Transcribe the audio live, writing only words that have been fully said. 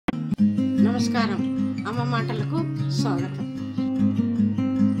నమస్కారం. అమ్మ మాటలకు స్వాగతం.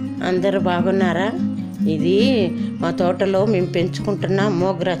 అందరూ బాగున్నారా? ఇది మా తోటలో మేము పెంచుకుంటున్న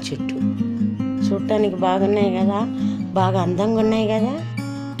మోగ్రా చెట్టు. చూడటానికి బాగున్నాయి కదా, బాగా అందంగా ఉన్నాయి కదా.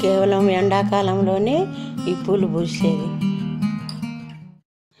 కేవలం ఎండాకాలంలోనే ఈ పూలు పూసేది.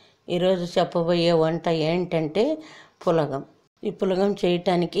 ఈరోజు చెప్పబోయే వంట ఏంటంటే పులగం. ఈ పులగం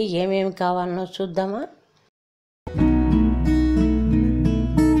చేయటానికి ఏమేమి కావాలనో చూద్దామా?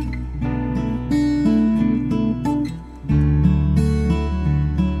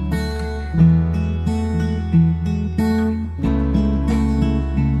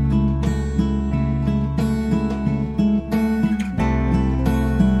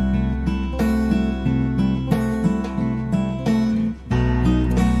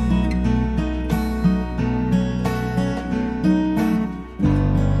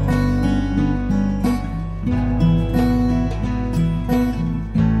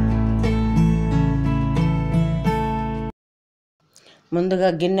 ముందుగా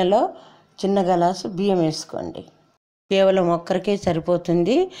గిన్నెలో చిన్న గ్లాసు బియ్యం వేసుకోండి. కేవలం ఒక్కరికే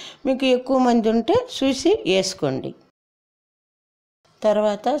సరిపోతుంది. మీకు ఎక్కువ మంది ఉంటే చూసి వేసుకోండి.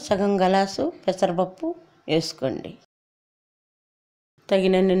 తర్వాత సగం గ్లాసు పెసరపప్పు వేసుకోండి.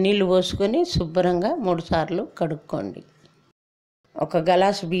 తగినన్ని నీళ్లు పోసుకొని శుభ్రంగా 3 సార్లు కడుక్కోండి. 1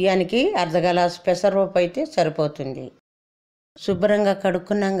 గ్లాసు బియ్యానికి అర్ధ గ్లాసు పెసరపప్పు అయితే సరిపోతుంది. శుభ్రంగా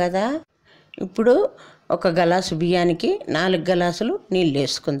కడుక్కున్నాం కదా. ఇప్పుడు 1 గ్లాసు బియ్యానికి 4 గ్లాసులు నీళ్ళు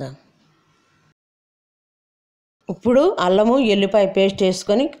వేసుకుందాం. ఇప్పుడు అల్లము ఎల్లిపాయ పేస్ట్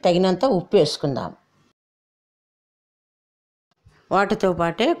వేసుకొని తగినంత ఉప్పు వేసుకుందాం. వాటితో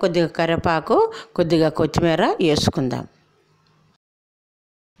పాటే కొద్దిగా కరివేపాకు, కొద్దిగా కొత్తిమీర వేసుకుందాం.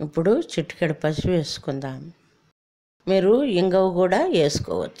 ఇప్పుడు చిటికెడు పసుపు వేసుకుందాం. మీరు ఇంగువ కూడా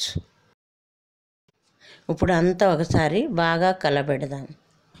వేసుకోవచ్చు. ఇప్పుడు అంతా ఒకసారి బాగా కలబెడదాం.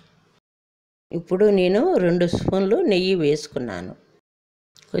 ఇప్పుడు నేను 2 స్పూన్లు నెయ్యి వేసుకున్నాను.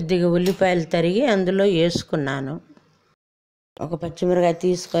 కొద్దిగా ఉల్లిపాయలు తరిగి అందులో వేసుకున్నాను. 1 పచ్చిమిరకాయ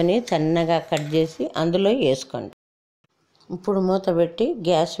తీసుకొని సన్నగా కట్ చేసి అందులో వేసుకోండి. ఇప్పుడు మూత పెట్టి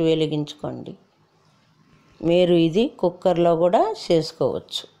గ్యాస్ వెలిగించుకోండి. మీరు ఇది కుక్కర్లో కూడా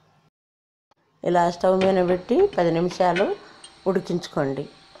చేసుకోవచ్చు. ఇలా స్టవ్ మీద పెట్టి 10 నిమిషాలు ఉడికించుకోండి.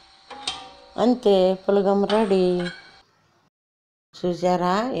 అంతే, పులగం రెడీ.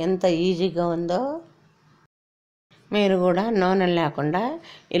 చూసారా ఎంత ఈజీగా ఉందో? మీరు కూడా నూనె లేకుండా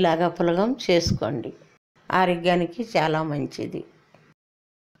ఇలాగ పులగం చేసుకోండి. ఆరోగ్యానికి చాలా మంచిది.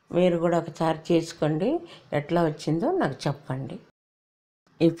 మీరు కూడా ఒకసారి చేసుకోండి. ఎట్లా వచ్చిందో నాకు చెప్పండి.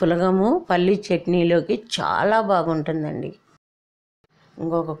 ఈ పులగము పల్లి చట్నీలోకి చాలా బాగుంటుందండి.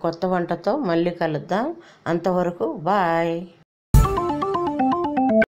 ఇంకొక కొత్త వంటతో మళ్ళీ కలుద్దాం. అంతవరకు బాయ్.